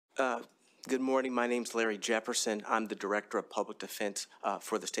Good morning. My name's Larry Jefferson. I'm the Director of Public Defense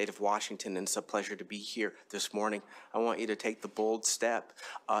for the state of Washington, and it's a pleasure to be here this morning. I want you to take the bold step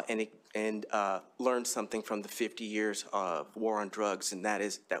and learn something from the 50 years of war on drugs, and that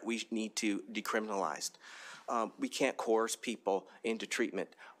is that we need to decriminalize. We can't coerce people into treatment.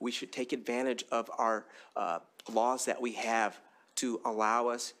 We should take advantage of our laws that we have to allow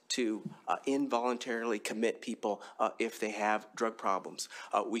us to involuntarily commit people if they have drug problems.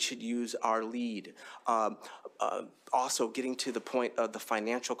 We should use our lead. Also, getting to the point of the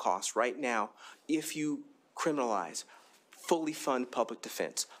financial costs. Right now, if you criminalize, fully fund public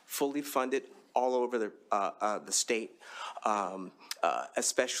defense, fully fund it all over the state,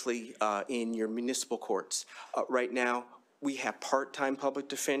 especially in your municipal courts. Right now, we have part-time public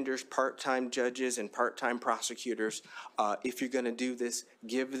defenders, part-time judges, and part-time prosecutors. If you're going to do this,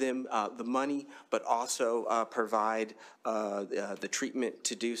 give them the money, but also provide the treatment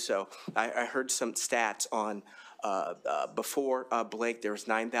to do so. I heard some stats on before Blake, there was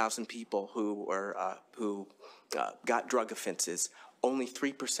 9,000 people who got drug offenses. Only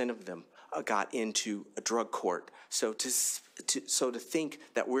 3% of them got into a drug court. So to think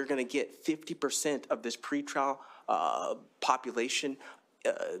that we're going to get 50% of this pretrial population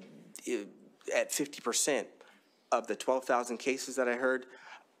at 50% of the 12,000 cases that I heard,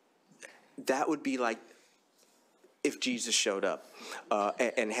 that would be like if Jesus showed up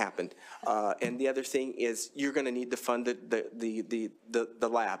and happened. And the other thing is you're going to need to fund the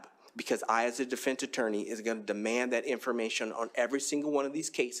lab, because I, as a defense attorney, is going to demand that information on every single one of these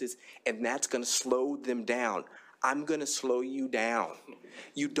cases, and that's going to slow them down. I'm going to slow you down.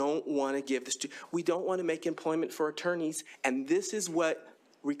 You don't want to give this to, we don't want to make employment for attorneys, and this is what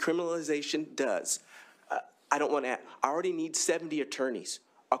recriminalization does. I don't want to, I already need 70 attorneys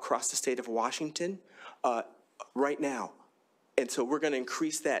across the state of Washington right now. And so we're going to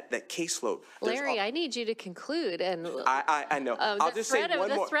increase that caseload. Larry, I need you to conclude. And I know. I'll just say one more.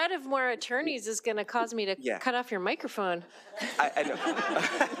 The threat of more attorneys is going to cause me to cut off your microphone. I know.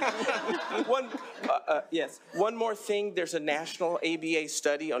 Yes. One more thing. There's a national ABA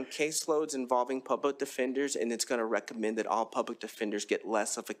study on caseloads involving public defenders, and it's going to recommend that all public defenders get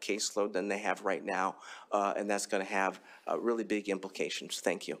less of a caseload than they have right now, and that's going to have really big implications.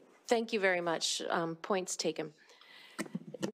 Thank you. Thank you very much. Points taken.